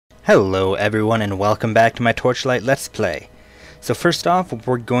Hello everyone and welcome back to my Torchlight Let's Play. So first off,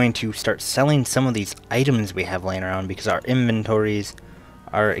 we're going to start selling some of these items we have laying around because our inventories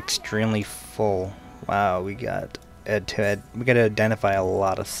are extremely full. Wow, we gotta identify a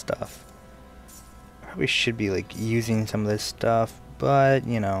lot of stuff. Probably should be like using some of this stuff, but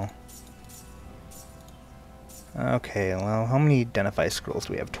you know. Okay, well, how many identify scrolls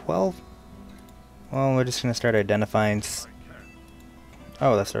do we have? 12? Well, we're just gonna start identifying.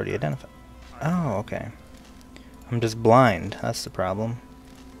 Oh, that's already identified. Oh, okay. I'm just blind. That's the problem.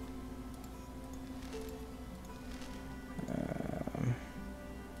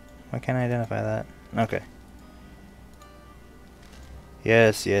 Why can't I identify that? Okay.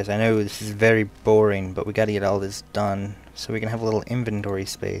 Yes, I know this is very boring, but we gotta get all this done so we can have a little inventory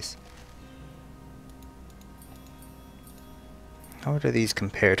space. How do these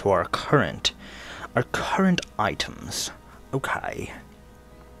compare to our current items? Okay.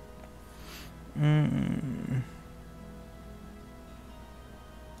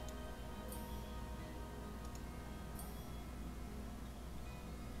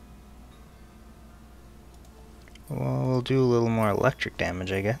 Well, we'll do a little more electric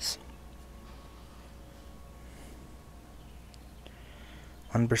damage, I guess.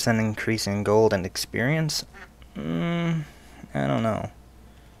 1% increase in gold and experience? I don't know.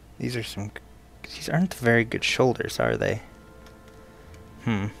 These aren't very good shoulders, are they?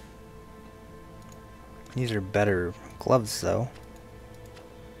 These are better gloves, though.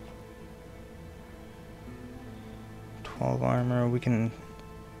 12 armor, we can...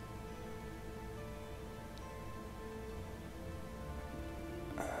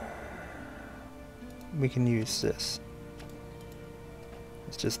 we can use this.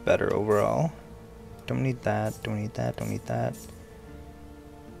 It's just better overall. Don't need that, don't need that, don't need that.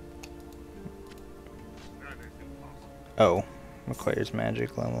 Oh, requires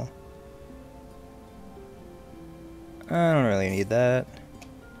magic level. I don't really need that.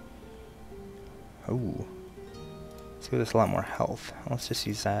 Ooh. Let's give this a lot more health. Let's just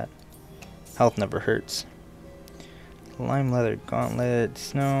use that. Health never hurts. Lime leather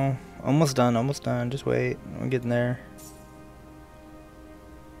gauntlets. No. Almost done, almost done. Just wait. We're getting there.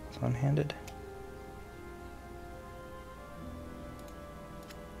 It's one-handed.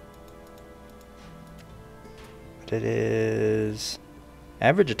 But it is...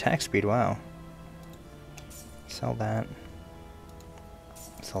 average attack speed, wow. Sell that.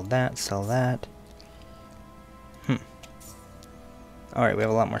 Sell that, sell that. Alright, we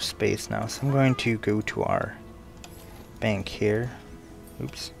have a lot more space now, so I'm going to go to our bank here.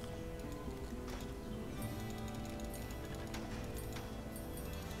 Oops.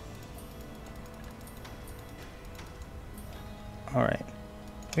 Alright.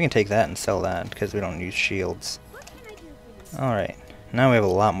 We can take that and sell that because we don't use shields. Alright. Now we have a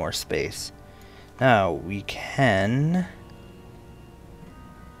lot more space. Now we can...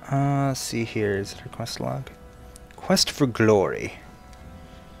 let's see here. Is it our quest log? Quest for glory.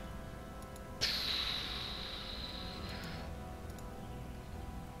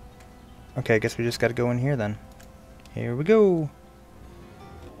 Okay, I guess we just gotta go in here then. Here we go.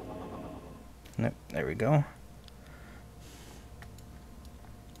 Nope, there we go.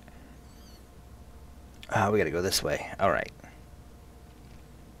 We gotta go this way. Alright.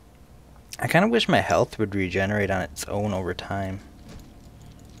 I kind of wish my health would regenerate on its own over time.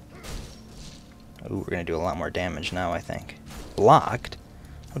 Ooh, we're gonna do a lot more damage now, I think. Blocked?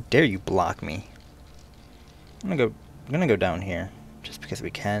 How dare you block me? I'm gonna go down here, just because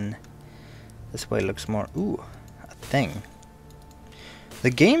we can. This way looks more... ooh, a thing. The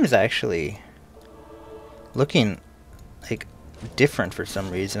game is actually looking like different for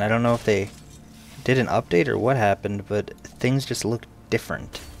some reason. I don't know if they did an update or what happened, but things just look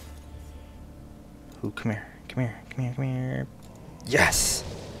different. Ooh, come here, come here, come here, come here. Yes!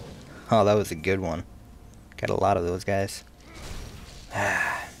 Oh, that was a good one. Got a lot of those guys.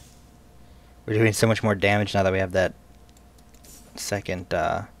 We're doing so much more damage now that we have that second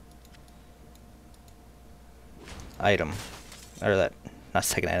item. Or that, not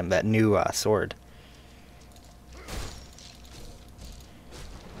second item, that new sword.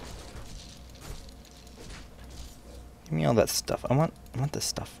 Give me all that stuff. I want this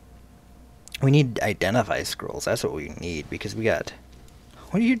stuff. We need identify scrolls. That's what we need because we got...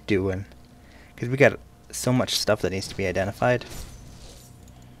 what are you doing? Because we got so much stuff that needs to be identified.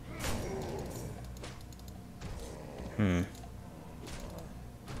 Oh,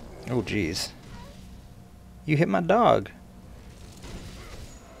 jeez. You hit my dog.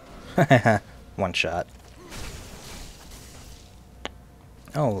 One shot.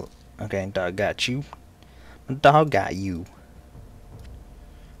 Oh, okay, dog got you. My dog got you.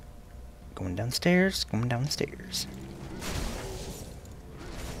 Going downstairs, going downstairs.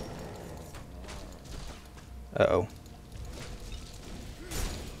 Uh-oh.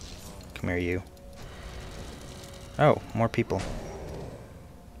 Come here, you. Oh, more people.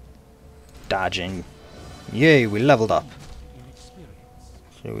 Dodging. Yay, we leveled up.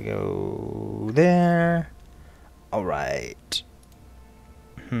 So we go there. Alright.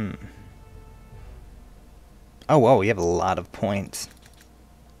 Oh, whoa, we have a lot of points.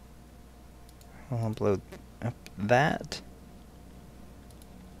 I'll upload up that.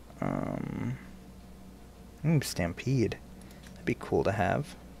 Stampede. That'd be cool to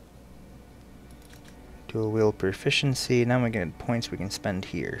have. Dual wheel proficiency. Now we get points we can spend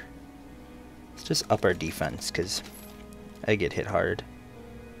here. Let's just up our defense, because I get hit hard.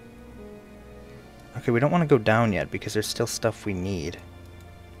 Okay, we don't want to go down yet, because there's still stuff we need.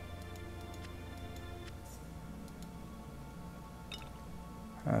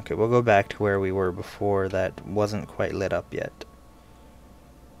 Okay, we'll go back to where we were before that wasn't quite lit up yet.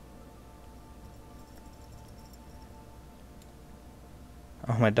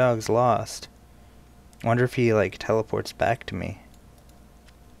 Oh, my dog's lost. I wonder if he, like, teleports back to me.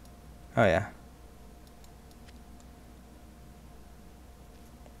 Oh, yeah.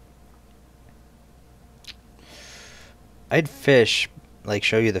 I'd fish, like,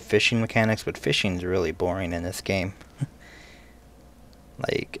 show you the fishing mechanics, but fishing's really boring in this game.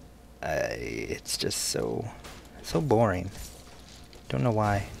 Like, it's just so boring. Don't know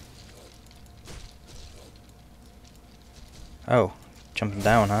why. Oh, jumping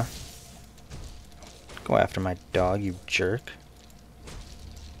down, huh? Go after my dog, you jerk.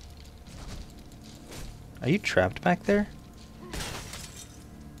 Are you trapped back there?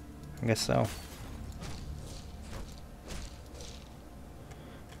 I guess so.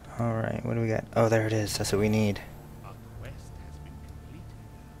 Alright, what do we got? Oh, there it is. That's what we need.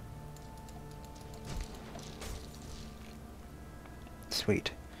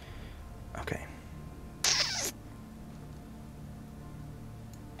 Sweet. Okay.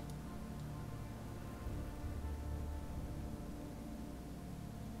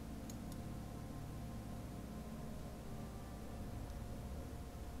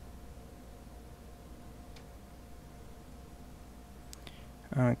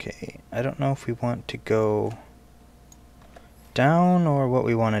 Okay, I don't know if we want to go down or what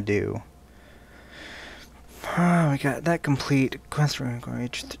we want to do. We got that complete. Quest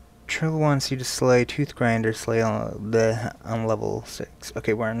reach. Trill wants you to slay Tooth Grinder, slay on level 6.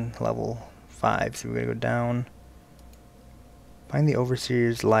 Okay, we're on level 5, so we're gonna go down. Find the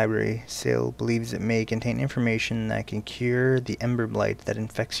Overseer's library. Sale believes it may contain information that can cure the Ember Blight that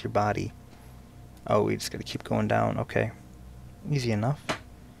infects your body. Oh, we just gotta keep going down. Okay. Easy enough.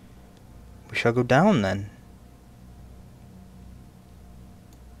 We shall go down then.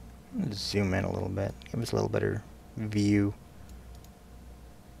 Let's zoom in a little bit. Give us a little better view.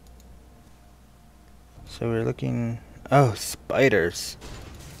 So we're looking... Oh, spiders.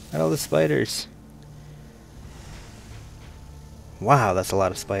 Look at all the spiders. Wow, that's a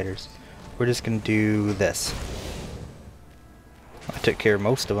lot of spiders. We're just gonna do this. I took care of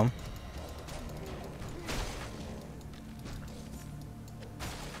most of them.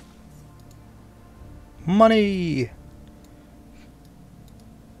 Money!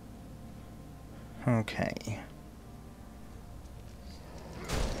 Okay.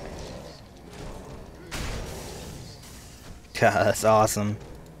 God, that's awesome.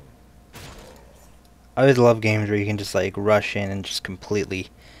 I always love games where you can just like rush in and just completely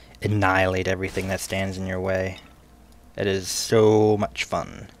annihilate everything that stands in your way. It is so much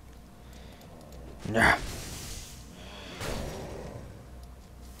fun. Yeah.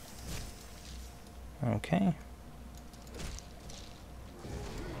 Okay.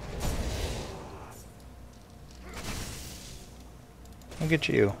 Look at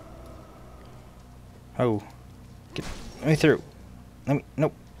you. Oh. Let me through.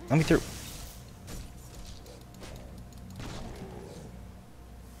 Nope. Let me through.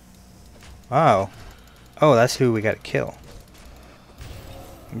 Wow. Oh, that's who we gotta kill.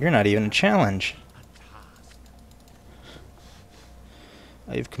 You're not even a challenge.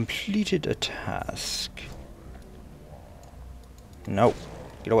 I've completed a task. No.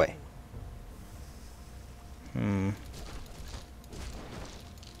 Get away.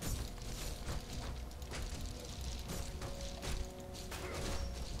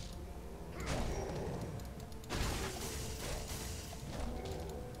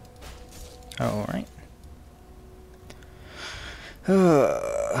 Alright.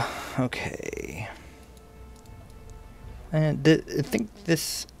 Okay. And I think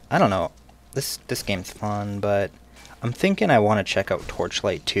this... I don't know. This game's fun, but I'm thinking I want to check out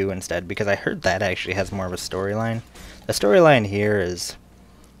Torchlight 2 instead, because I heard that actually has more of a storyline. The storyline here is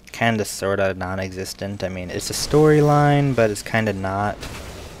kind of sort of non-existent. I mean, it's a storyline, but it's kind of not.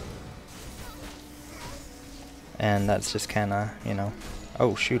 And that's just kind of, you know...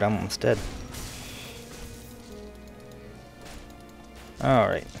 Oh shoot, I'm almost dead.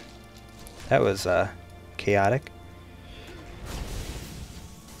 Alright. That was chaotic.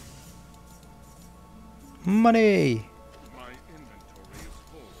 Money!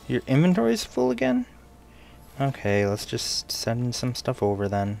 Your inventory is full again? Okay, let's just send some stuff over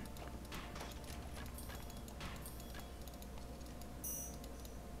then.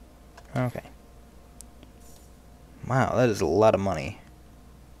 Okay. Wow, that is a lot of money.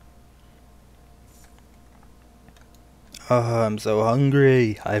 Oh, I'm so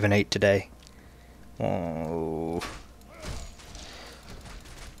hungry. I haven't ate today. Oh.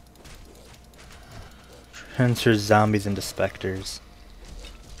 Transfer zombies into specters.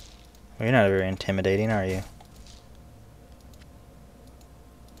 Well, you're not very intimidating, are you?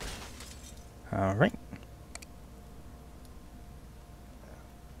 Alright.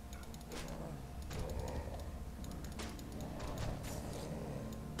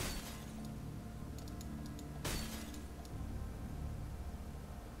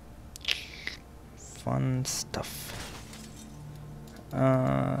 Fun stuff.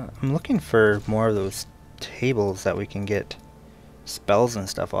 I'm looking for more of those tables that we can get spells and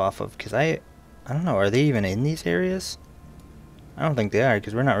stuff off of, because I don't know, are they even in these areas? I don't think they are,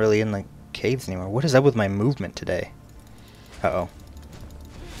 because we're not really in the caves anymore. What is up with my movement today? Uh-oh.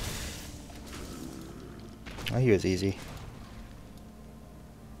 Oh, he was easy.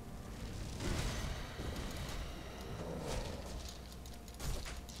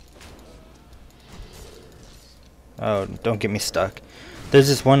 Oh, don't get me stuck. There's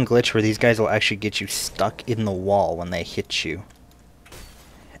this one glitch where these guys will actually get you stuck in the wall when they hit you.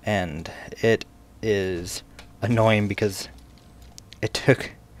 And it is annoying because it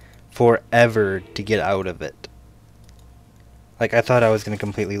took forever to get out of it. Like, I thought I was going to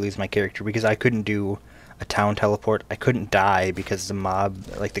completely lose my character because I couldn't do a town teleport. I couldn't die because the mob,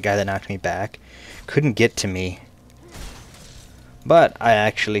 like the guy that knocked me back, couldn't get to me. But I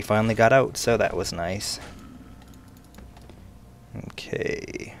actually finally got out, so that was nice.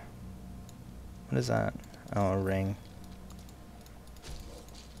 Okay. What is that? Oh, a ring.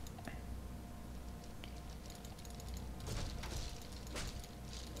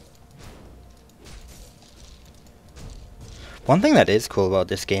 One thing that is cool about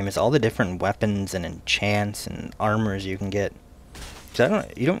this game is all the different weapons and enchants and armors you can get. 'Cause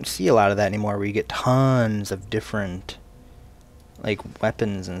you don't see a lot of that anymore, where you get tons of different, like,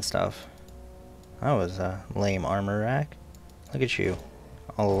 weapons and stuff. That was a lame armor rack. Look at you,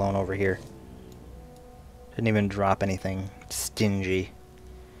 all alone over here. Didn't even drop anything. Stingy.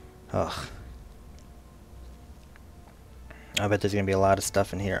 Ugh. I bet there's gonna be a lot of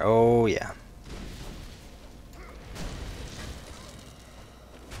stuff in here. Oh yeah.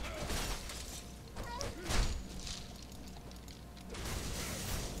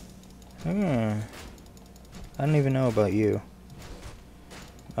 I don't even know about you.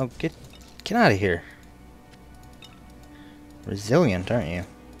 Oh, get out of here. Resilient, aren't you?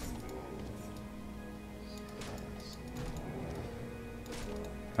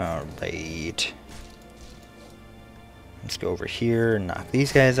 Alright. Let's go over here and knock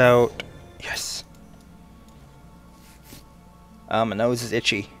these guys out. Yes. My nose is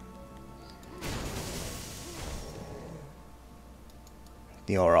itchy.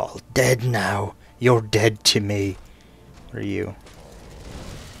 You're all dead now. You're dead to me. What are you?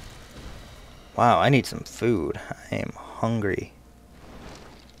 Wow, I need some food. I am hungry.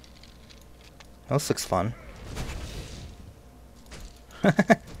 This looks fun.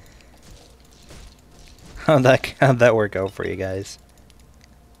 How'd that work out for you guys?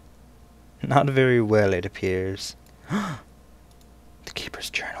 Not very well, it appears. The Keeper's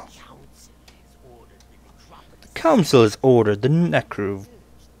Journal. The Council has ordered the necro...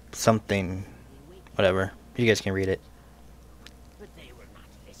 something... whatever. You guys can read it.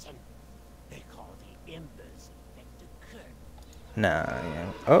 Nah,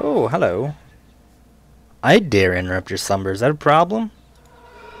 yeah. Oh, hello. I dare interrupt your slumber. Is that a problem?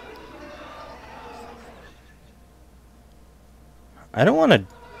 I don't want to...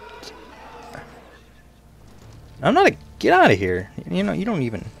 I'm not a... Get out of here. You know, you don't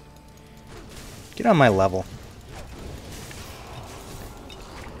even... Get on my level.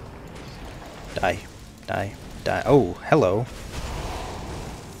 Die. Die. Die. Oh, hello.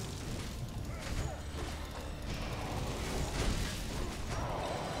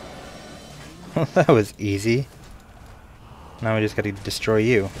 That was easy. Now we just gotta destroy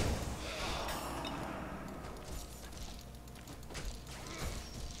you.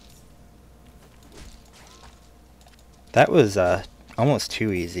 That was almost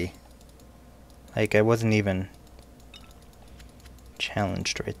too easy. Like, I wasn't even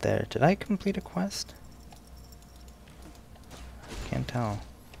challenged right there. Did I complete a quest? Can't tell.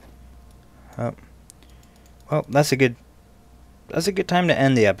 Oh. Well, that's a good time to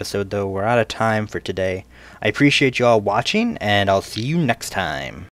end the episode, though. We're out of time for today. I appreciate you all watching, and I'll see you next time.